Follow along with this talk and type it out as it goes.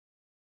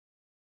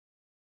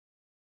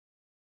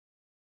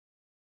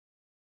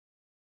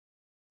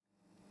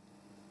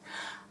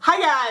Hi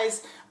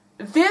guys!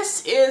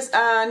 This is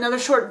another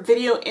short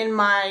video in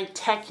my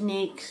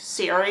technique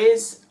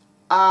series.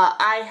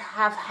 I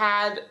have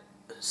had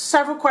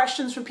several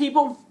questions from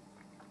people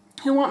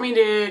who want me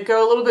to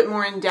go a little bit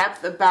more in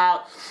depth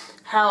about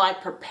how I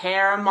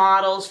prepare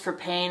models for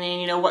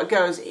painting, what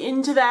goes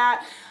into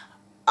that.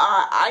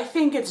 I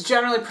think it's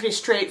generally pretty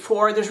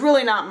straightforward. There's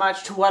really not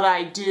much to what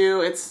I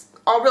do. It's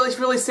all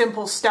really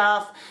simple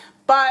stuff.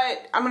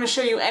 But I'm going to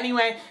show you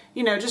anyway,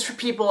 just for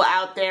people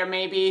out there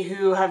maybe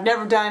who have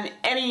never done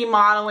any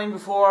modeling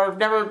before,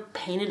 never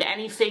painted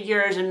any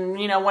figures and,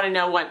 want to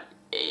know what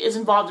is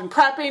involved in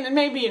prepping. And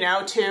maybe,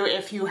 too,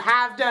 if you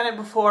have done it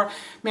before,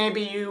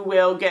 maybe you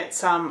will get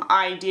some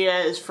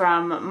ideas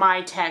from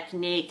my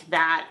technique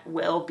that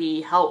will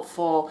be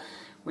helpful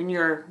when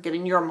you're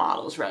getting your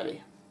models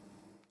ready.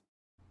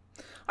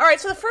 Alright,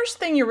 so the first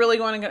thing you're really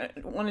going to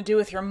want to do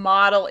with your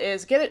model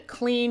is get it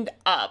cleaned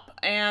up.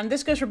 And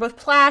this goes for both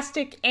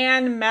plastic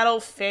and metal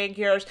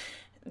figures.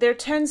 There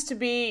tends to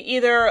be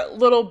either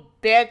little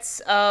bits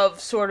of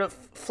sort of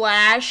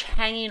flash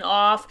hanging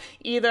off,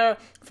 either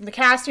from the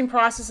casting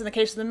process in the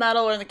case of the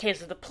metal or in the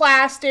case of the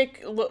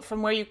plastic,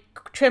 from where you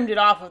trimmed it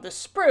off of the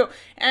sprue,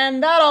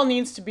 and that all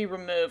needs to be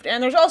removed.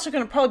 And there's also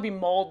going to probably be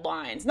mold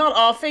lines. Not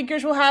all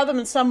figures will have them,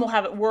 and some will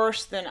have it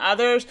worse than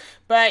others,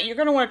 but you're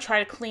going to want to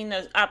try to clean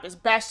those up as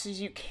best as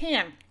you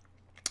can.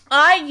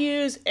 I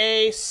use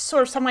a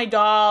sort of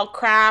semi-dull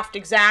craft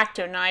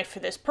X-Acto knife for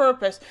this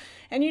purpose,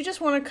 and you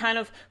just want to kind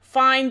of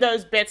find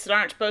those bits that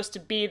aren't supposed to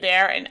be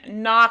there and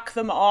knock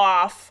them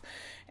off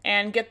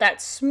and get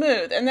that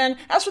smooth. And then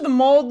as for the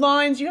mold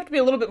lines, you have to be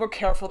a little bit more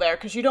careful there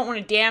because you don't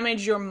want to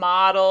damage your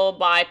model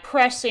by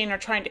pressing or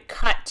trying to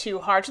cut too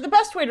hard. So the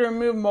best way to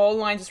remove mold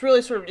lines is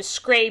really sort of just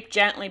scrape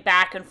gently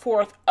back and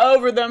forth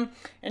over them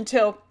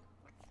until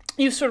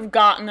you've sort of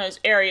gotten those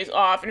areas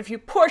off. And if you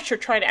push or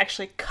try to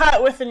actually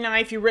cut with a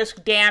knife, you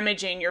risk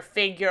damaging your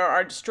figure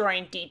or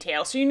destroying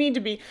details. So you need to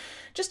be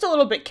just a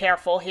little bit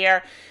careful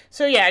here.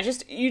 So yeah,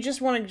 you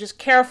just want to just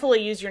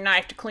carefully use your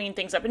knife to clean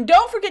things up. And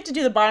don't forget to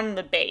do the bottom of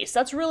the base.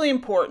 That's really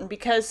important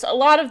because a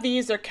lot of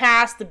these are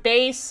cast. The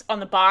base on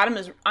the bottom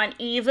is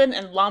uneven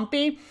and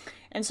lumpy.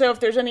 And so if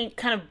there's any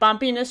kind of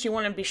bumpiness, you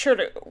want to be sure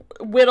to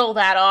whittle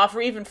that off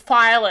or even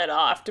file it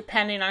off,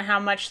 depending on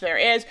how much there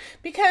is,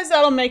 because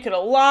that'll make it a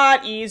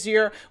lot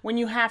easier when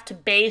you have to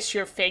base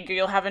your figure.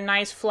 You'll have a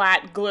nice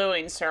flat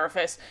gluing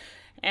surface.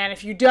 And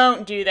if you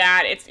don't do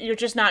that, you're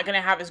just not going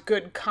to have as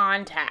good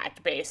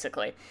contact,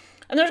 basically.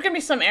 And there's going to be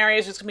some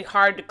areas it's going to be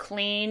hard to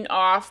clean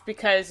off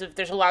because if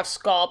there's a lot of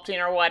sculpting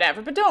or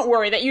whatever. But don't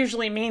worry, that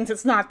usually means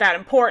it's not that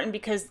important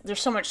because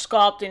there's so much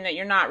sculpting that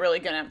you're not really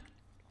going to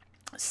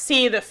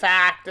see the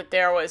fact that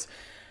there was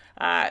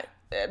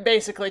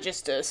basically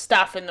just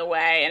stuff in the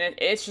way, and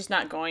it's just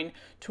not going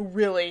to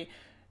really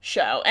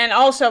show. And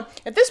also,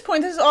 at this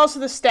point, this is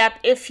also the step,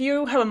 if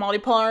you have a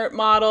multi-part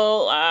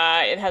model,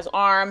 it has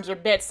arms or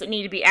bits that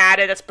need to be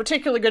added. That's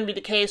particularly going to be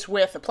the case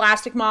with the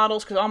plastic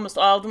models, because almost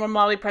all of them are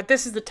multi-part.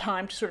 This is the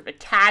time to sort of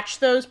attach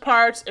those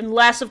parts,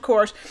 unless, of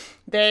course,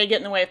 they get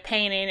in the way of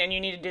painting and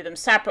you need to do them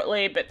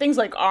separately. But things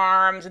like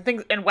arms and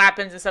things and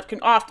weapons and stuff can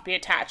often be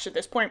attached at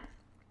this point.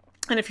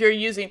 And if you're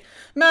using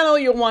metal,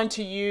 you'll want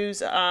to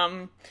use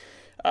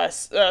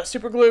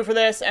super glue for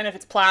this, and if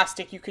it's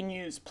plastic, you can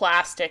use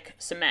plastic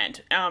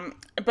cement.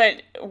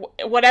 But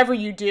whatever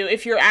you do,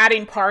 if you're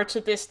adding parts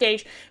at this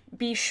stage,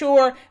 be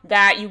sure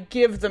that you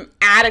give them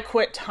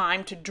adequate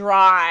time to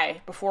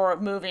dry before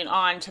moving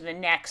on to the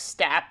next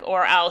step,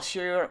 or else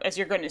as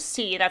you're going to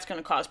see, that's going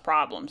to cause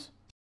problems.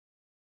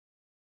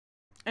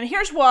 And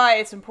here's why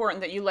it's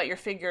important that you let your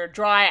figure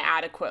dry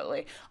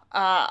adequately.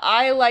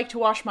 I like to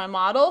wash my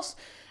models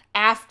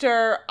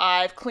after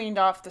I've cleaned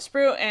off the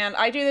sprue, and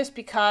I do this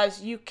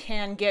because you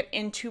can get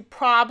into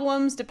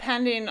problems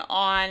depending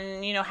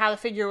on, how the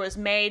figure was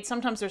made.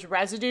 Sometimes there's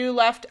residue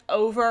left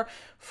over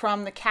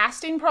from the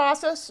casting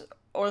process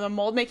or the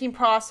mold making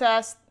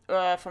process,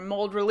 from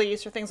mold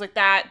release or things like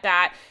that,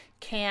 that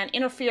can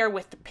interfere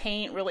with the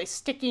paint really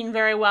sticking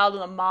very well to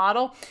the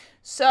model.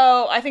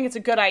 So I think it's a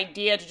good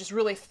idea to just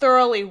really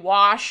thoroughly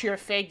wash your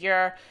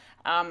figure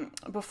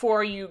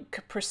before you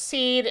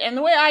proceed. And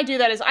the way I do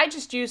that is I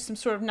just use some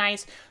sort of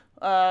nice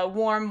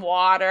warm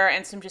water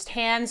and some just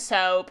hand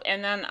soap,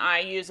 and then I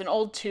use an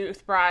old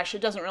toothbrush.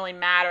 It doesn't really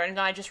matter, and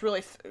then I just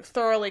really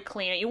thoroughly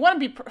clean it. You want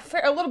to be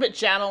a little bit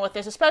gentle with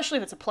this, especially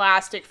if it's a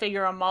plastic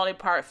figure or a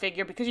multi-part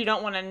figure, because you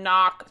don't want to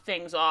knock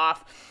things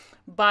off.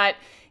 But,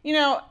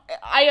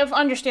 I have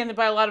understand that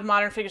by a lot of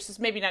modern figures, it's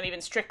maybe not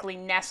even strictly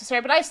necessary,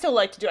 but I still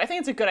like to do it. I think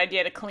it's a good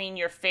idea to clean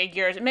your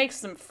figures. It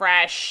makes them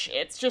fresh.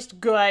 It's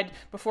just good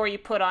before you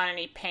put on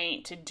any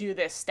paint to do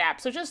this step.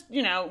 So just,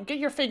 get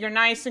your figure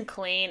nice and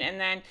clean, and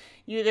then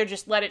you either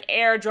just let it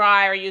air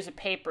dry or use a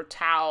paper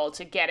towel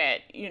to get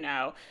it,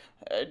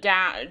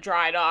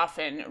 dried off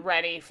and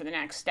ready for the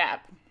next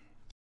step.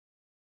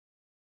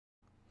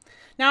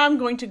 Now I'm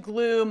going to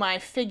glue my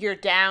figure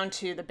down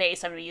to the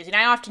base I'm going to be using.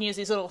 I often use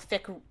these little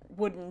thick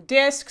wooden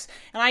discs,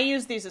 and I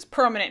use these as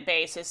permanent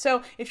bases.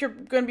 So if you're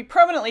going to be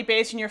permanently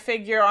basing your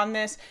figure on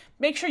this,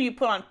 make sure you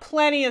put on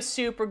plenty of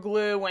super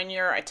glue when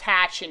you're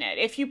attaching it.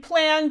 If you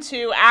plan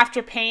to,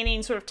 after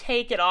painting, sort of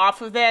take it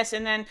off of this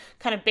and then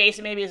kind of base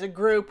it maybe as a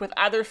group with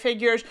other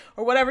figures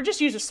or whatever, just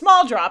use a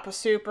small drop of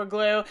super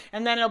glue,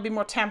 and then it'll be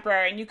more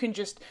temporary, and you can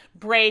just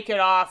break it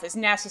off as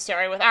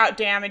necessary without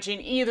damaging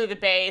either the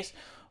base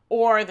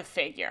or the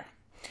figure.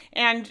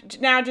 And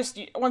now just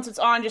once it's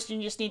on, you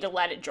just need to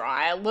let it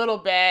dry a little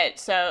bit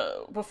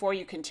so before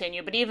you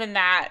continue. But even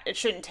that, it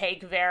shouldn't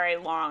take very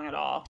long at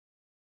all.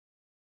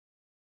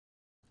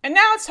 And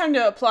now it's time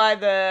to apply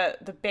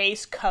the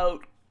base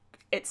coat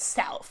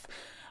itself.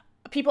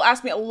 People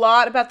ask me a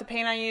lot about the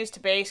paint I use to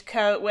base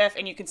coat with,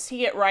 and you can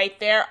see it right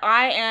there.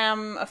 I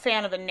am a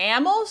fan of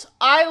enamels.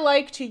 I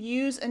like to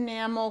use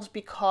enamels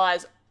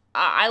because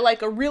I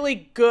like a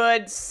really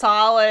good,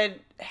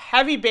 solid,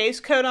 heavy base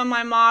coat on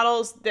my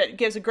models that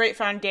gives a great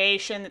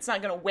foundation that's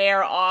not going to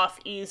wear off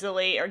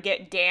easily or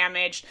get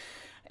damaged.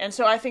 And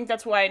so I think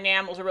that's why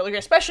enamels are really great,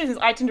 especially since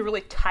I tend to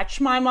really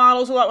touch my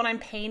models a lot when I'm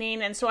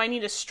painting, and so I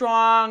need a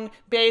strong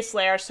base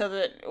layer so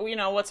that, you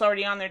know, what's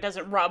already on there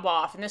doesn't rub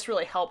off, and this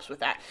really helps with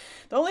that.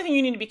 The only thing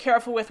you need to be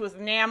careful with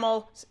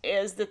enamels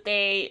is that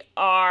they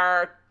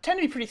tend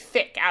to be pretty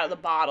thick out of the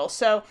bottle,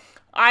 so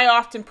I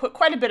often put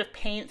quite a bit of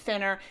paint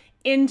thinner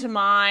into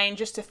mine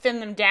just to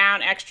thin them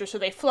down extra so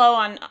they flow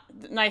on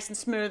nice and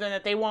smooth and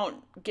that they won't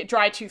get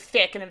dry too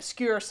thick and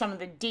obscure some of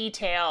the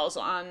details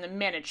on the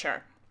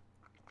miniature.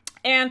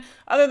 And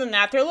other than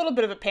that, they're a little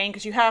bit of a pain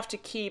because you have to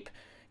keep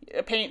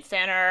a paint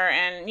thinner,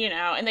 and, you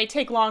know, and they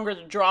take longer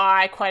to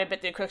dry quite a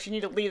bit than acrylics. You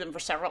need to leave them for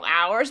several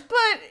hours,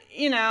 but,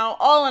 you know,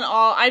 all in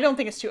all, I don't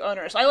think it's too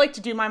onerous. I like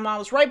to do my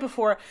models right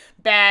before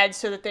bed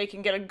so that they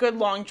can get a good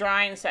long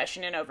drying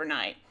session in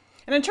overnight.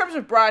 And in terms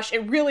of brush,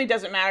 it really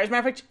doesn't matter. As a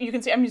matter of fact, you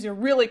can see I'm using a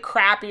really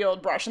crappy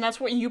old brush, and that's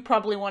what you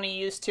probably want to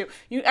use too.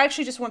 You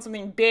actually just want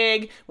something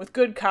big with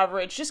good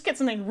coverage. Just get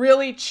something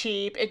really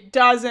cheap. It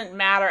doesn't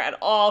matter at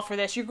all for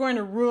this. You're going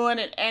to ruin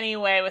it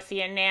anyway with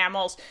the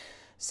enamels.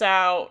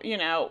 So, you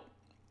know,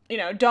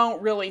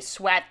 don't really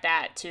sweat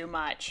that too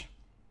much.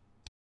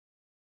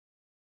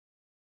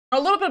 A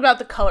little bit about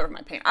the color of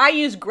my paint. I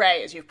use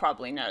gray, as you've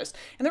probably noticed.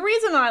 And the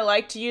reason I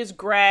like to use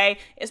gray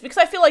is because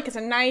I feel like it's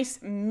a nice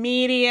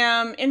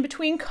medium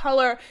in-between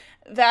color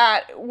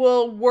that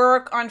will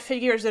work on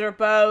figures that are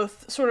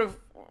both sort of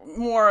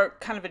more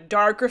kind of a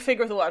darker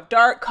figure with a lot of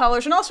dark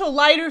colors, and also a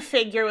lighter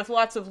figure with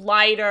lots of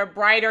lighter,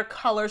 brighter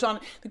colors on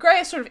it. The gray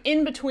is sort of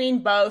in between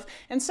both,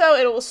 and so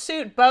it will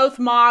suit both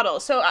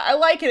models. So I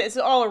like it as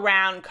an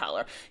all-around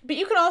color. But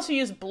you can also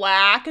use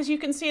black, as you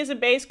can see, as a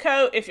base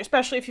coat,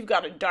 especially if you've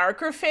got a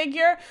darker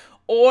figure,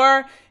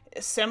 or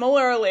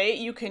similarly,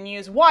 you can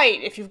use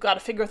white if you've got a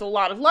figure with a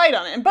lot of light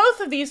on it. And both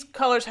of these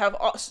colors have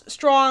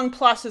strong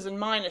pluses and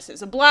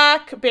minuses. A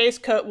black base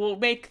coat will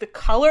make the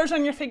colors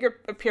on your figure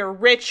appear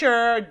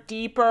richer,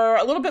 deeper,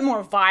 a little bit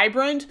more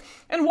vibrant.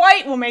 And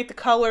white will make the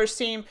colors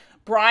seem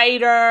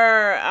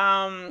brighter,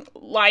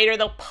 lighter.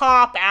 They'll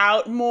pop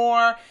out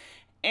more.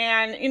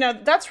 And, you know,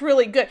 that's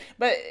really good.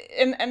 But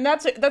and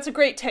that's a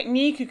great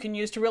technique you can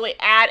use to really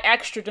add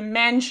extra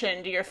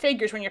dimension to your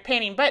figures when you're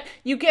painting. But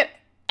you get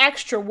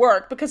extra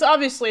work, because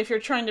obviously if you're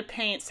trying to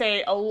paint,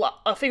 say,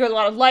 a figure with a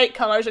lot of light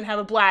colors and have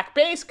a black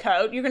base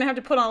coat, you're going to have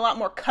to put on a lot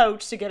more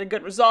coats to get a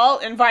good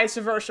result, and vice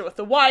versa with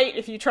the white.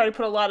 If you try to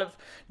put a lot of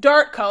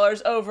dark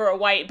colors over a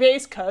white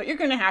base coat, you're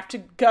going to have to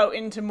go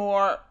into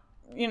more,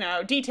 you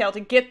know, detail to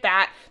get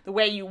that the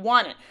way you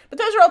want it. But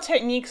those are all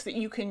techniques that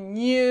you can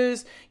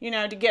use, you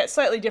know, to get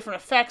slightly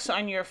different effects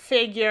on your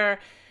figure,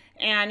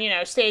 and, you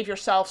know, save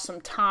yourself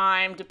some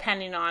time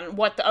depending on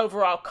what the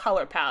overall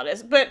color palette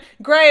is. But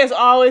gray is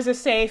always a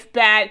safe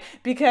bet,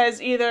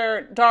 because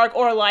either dark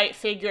or light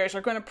figures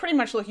are going to pretty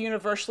much look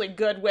universally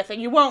good with it.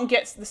 You won't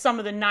get some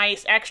of the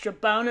nice extra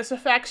bonus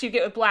effects you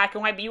get with black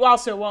and white, but you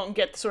also won't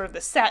get sort of the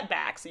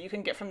setbacks that you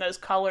can get from those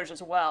colors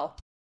as well.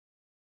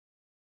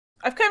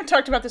 I've kind of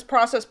talked about this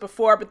process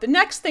before, but the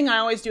next thing I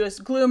always do is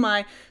glue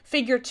my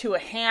figure to a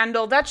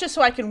handle. That's just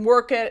so I can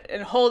work it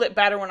and hold it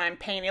better when I'm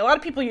painting. A lot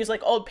of people use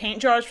like old paint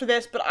jars for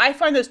this, but I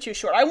find those too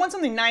short. I want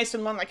something nice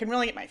and one that I can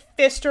really get my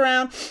fist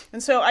around,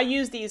 and so I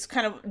use these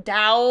kind of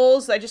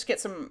dowels. I just get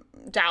some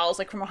dowels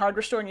like from a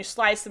hardware store, and you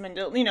slice them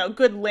into, you know,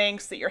 good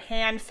lengths that your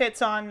hand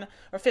fits on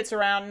or fits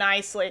around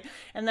nicely,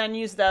 and then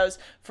use those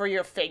for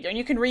your figure. And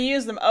you can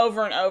reuse them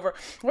over and over.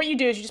 What you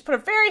do is you just put a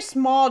very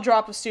small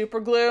drop of super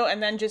glue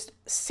and then just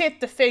sit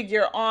the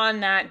figure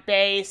on that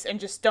base and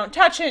just don't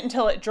touch it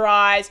until it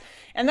dries,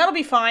 and that'll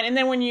be fine. And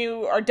then when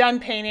you are done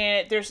painting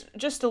it, there's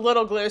just a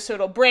little glue so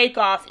it'll break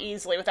off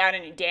easily without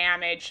any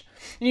damage.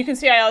 And you can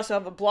see I also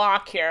have a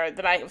block here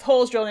that I have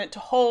holes drilled in it to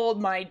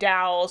hold my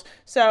dowels,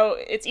 so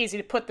it's easy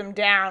to put them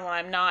down when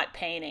I'm not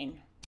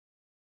painting.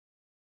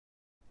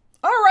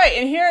 Alright,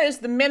 and here is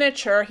the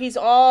miniature. He's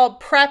all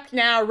prepped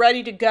now,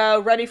 ready to go,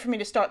 ready for me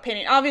to start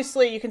painting.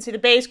 Obviously, you can see the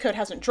base coat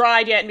hasn't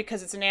dried yet, and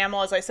because it's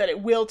enamel, as I said,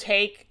 it will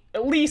take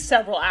at least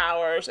several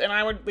hours, and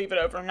I would leave it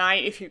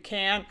overnight if you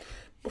can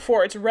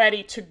before it's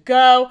ready to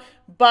go.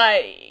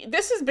 But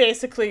this is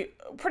basically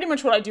pretty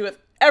much what I do with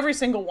every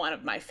single one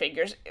of my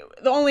figures.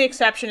 The only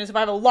exception is if I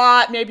have a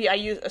lot, maybe I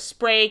use a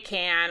spray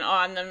can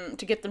on them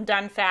to get them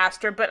done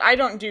faster, but I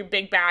don't do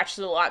big batches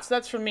a lot, so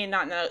that's for me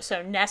not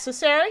so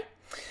necessary.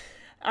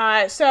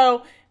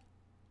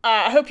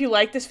 I hope you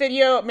liked this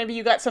video. Maybe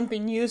you got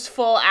something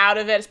useful out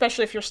of it,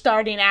 especially if you're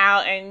starting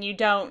out and you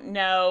don't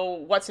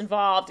know what's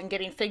involved in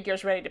getting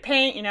figures ready to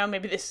paint. You know,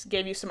 maybe this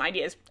gave you some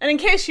ideas. And in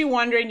case you're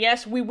wondering,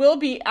 yes, we will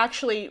be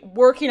actually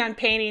working on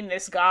painting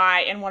this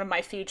guy in one of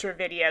my future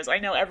videos. I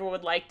know everyone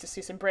would like to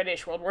see some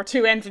British World War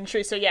II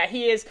infantry, so yeah,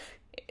 he is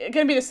going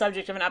to be the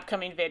subject of an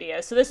upcoming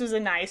video. So this is a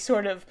nice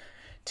sort of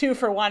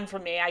 2-for-1 for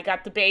me. I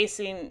got the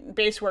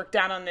base work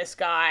done on this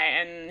guy,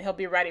 and he'll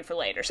be ready for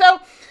later. So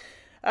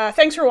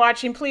thanks for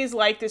watching. Please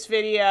like this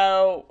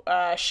video,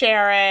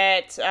 share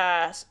it,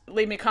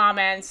 leave me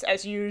comments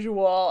as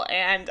usual,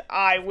 and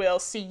I will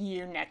see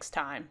you next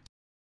time.